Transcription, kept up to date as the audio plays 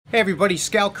Hey everybody,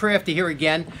 Scout Crafty here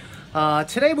again.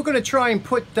 Today we're going to try and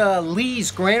put Lee's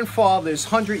grandfather's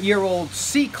 100-year-old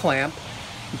C-clamp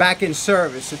back in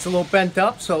service. It's a little bent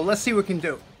up, so let's see what we can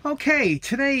do. Okay,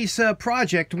 today's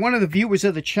project, one of the viewers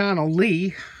of the channel,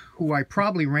 Lee, who I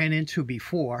probably ran into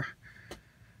before.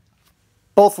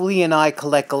 Both Lee and I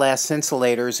collect glass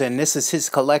insulators, and this is his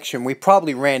collection. We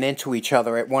probably ran into each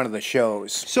other at one of the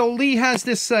shows. So Lee has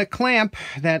this clamp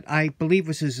that I believe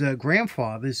was his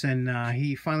grandfather's, and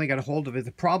he finally got a hold of it.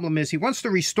 The problem is he wants to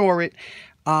restore it.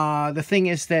 The thing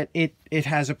is that it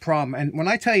has a problem. And when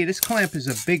I tell you this clamp is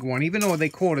a big one, even though they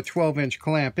call it a 12-inch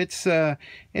clamp,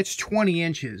 it's 20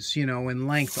 inches, you know, in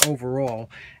length overall.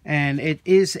 And it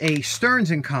is a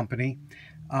Stearns and Company.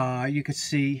 You can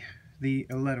see the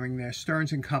lettering there,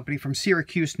 Stearns and Company from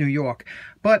Syracuse, New York.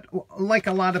 But like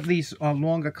a lot of these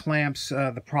longer clamps,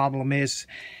 the problem is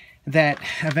that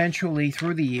eventually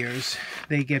through the years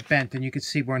they get bent, and you can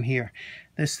see one here.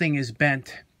 This thing is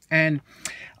bent, and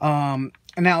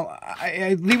now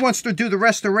Lee wants to do the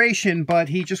restoration, but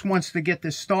he just wants to get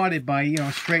this started by, you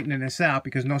know, straightening this out,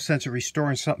 because no sense of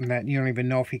restoring something that you don't even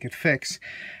know if he could fix.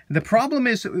 The problem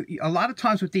is, a lot of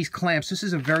times with these clamps, this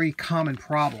is a very common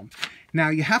problem. Now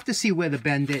you have to see where the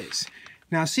bend is.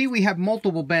 Now see, we have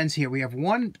multiple bends here. We have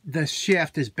one, the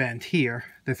shaft is bent here,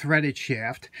 the threaded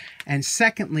shaft, and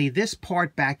secondly, this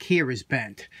part back here is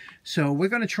bent. So we're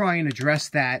going to try and address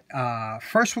that.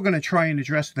 First we're going to try and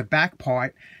address the back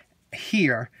part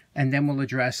here, and then we'll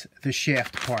address the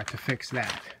shaft part to fix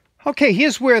that. Okay,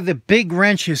 here's where the big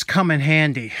wrenches come in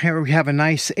handy. Here we have a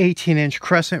nice 18-inch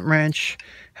crescent wrench.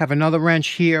 Have another wrench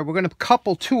here. We're going to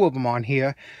couple two of them on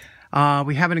here.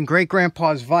 We have it in Great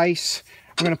Grandpa's vise.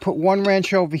 We're going to put one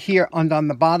wrench over here on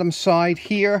the bottom side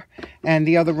here, and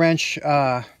the other wrench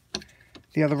on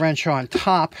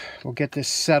top. We'll get this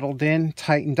settled in,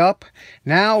 tightened up.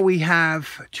 Now we have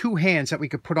two hands that we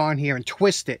could put on here and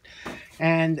twist it.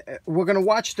 And we're going to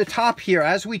watch the top here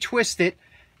as we twist it,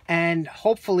 and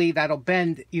hopefully that'll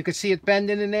bend. You can see it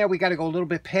bending in there. We got to go a little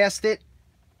bit past it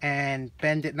and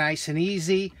bend it nice and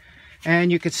easy. And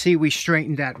you can see we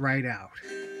straightened that right out.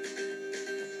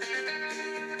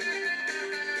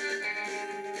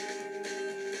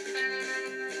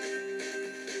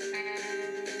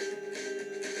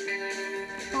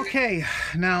 Okay,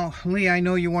 now Lee, I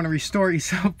know you want to restore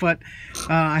yourself, but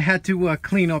I had to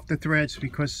clean up the threads,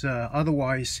 because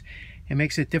otherwise it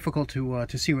makes it difficult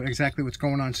to see exactly what's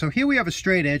going on. So here we have a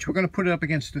straight edge. We're going to put it up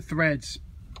against the threads,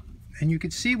 and you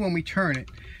can see when we turn it,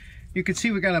 you can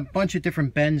see we got a bunch of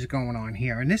different bends going on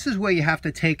here, and this is where you have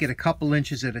to take it a couple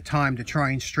inches at a time to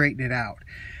try and straighten it out.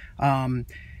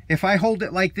 If I hold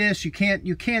it like this, you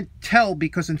can't tell,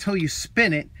 because until you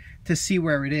spin it to see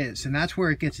where it is, and that's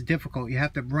where it gets difficult. You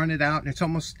have to run it out, and it's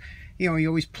almost, you know, you're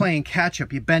always playing catch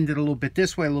up. You bend it a little bit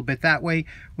this way, a little bit that way.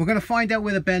 We're going to find out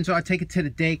where the bends are, take it to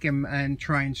the dake, and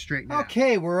try and straighten it out.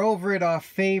 Okay, we're over at our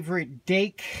favorite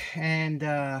dake, and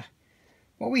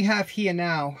what we have here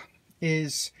now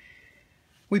is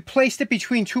we placed it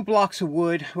between two blocks of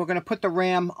wood. We're going to put the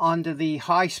ram onto the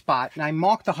high spot, and I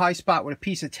marked the high spot with a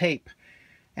piece of tape.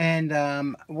 And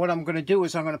what I'm going to do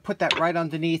is I'm going to put that right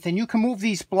underneath, and you can move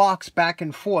these blocks back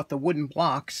and forth, the wooden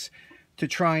blocks, to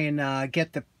try and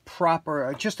get the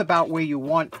proper, just about where you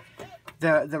want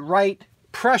the right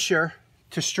pressure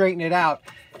to straighten it out.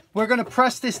 We're going to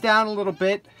press this down a little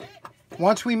bit.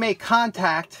 Once we make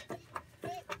contact,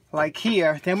 like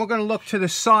here, then we're going to look to the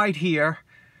side here,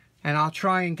 and I'll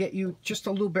try and get you just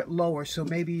a little bit lower so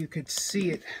maybe you could see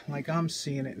it like I'm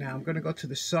seeing it now. I'm going to go to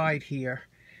the side here,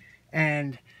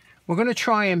 and we're going to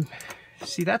try and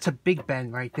see, that's a big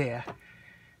bend right there.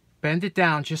 Bend it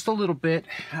down just a little bit.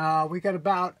 We got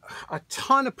about a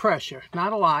ton of pressure,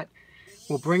 not a lot.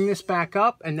 We'll bring this back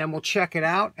up, and then we'll check it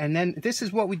out, and then this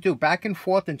is what we do, back and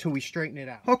forth until we straighten it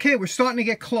out. Okay, we're starting to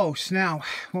get close. Now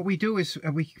what we do is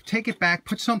we take it back,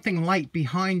 put something light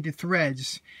behind the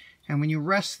threads, and when you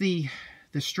rest the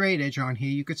straight edge on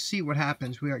here, you could see what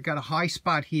happens. We got a high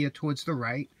spot here towards the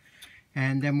right.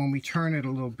 And then when we turn it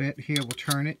a little bit, here we'll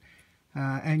turn it,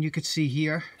 and you can see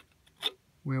here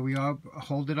where we are,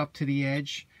 hold it up to the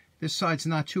edge. This side's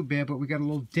not too bad, but we got a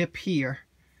little dip here.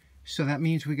 So that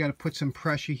means we got to put some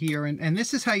pressure here. And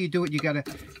this is how you do it. You got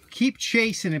to keep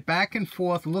chasing it back and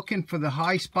forth, looking for the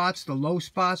high spots, the low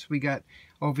spots. We got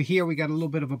over here, we got a little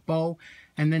bit of a bow.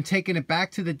 And then taking it back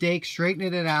to the dake,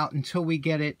 straightening it out until we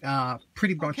get it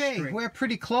pretty much straight. Okay, we're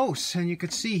pretty close. And you can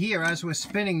see here, as we're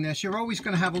spinning this, you're always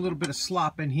going to have a little bit of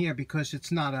slop in here because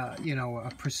it's not a, you know, a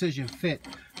precision fit.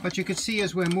 But you can see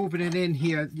as we're moving it in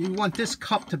here, you want this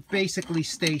cup to basically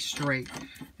stay straight.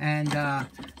 And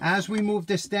as we move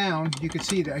this down, you can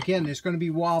see that, again, there's going to be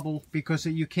wobble because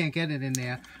you can't get it in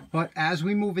there. But as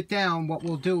we move it down, what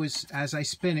we'll do is, as I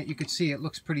spin it, you can see it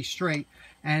looks pretty straight.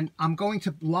 And I'm going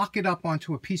to lock it up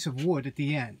onto a piece of wood at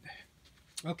the end.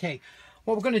 Okay,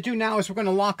 what we're going to do now is we're going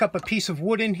to lock up a piece of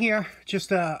wood in here,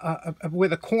 just where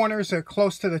the corners are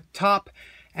close to the top.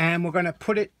 And we're going to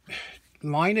put it,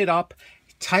 line it up,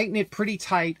 tighten it pretty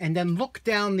tight, and then look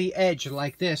down the edge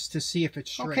like this to see if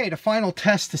it's straight. Okay, the final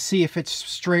test to see if it's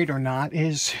straight or not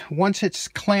is once it's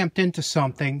clamped into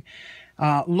something,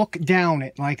 look down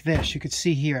it like this. You can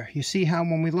see here. You see how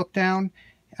when we look down,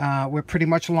 we're pretty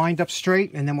much lined up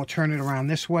straight, and then we'll turn it around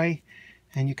this way.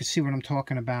 And you can see what I'm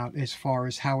talking about as far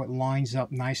as how it lines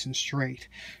up nice and straight.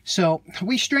 So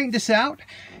we straightened this out.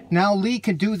 Now Lee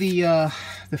can do the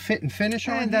fit and finish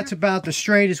on it. And that's about the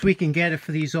straight as we can get it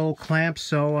for these old clamps.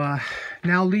 So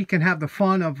now Lee can have the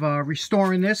fun of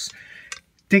restoring this,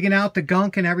 digging out the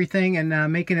gunk and everything,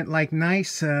 and making it like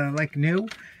nice, like new.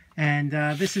 And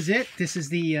this is it. This is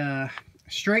the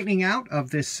straightening out of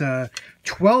this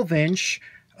 12-inch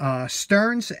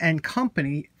Stearns and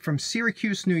Company from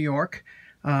Syracuse, New York.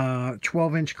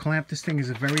 12-inch clamp. This thing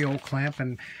is a very old clamp.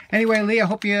 And anyway, Lee, I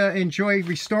hope you enjoy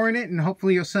restoring it, and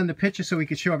hopefully you'll send a picture so we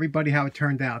can show everybody how it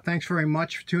turned out. Thanks very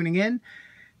much for tuning in.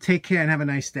 Take care and have a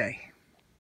nice day.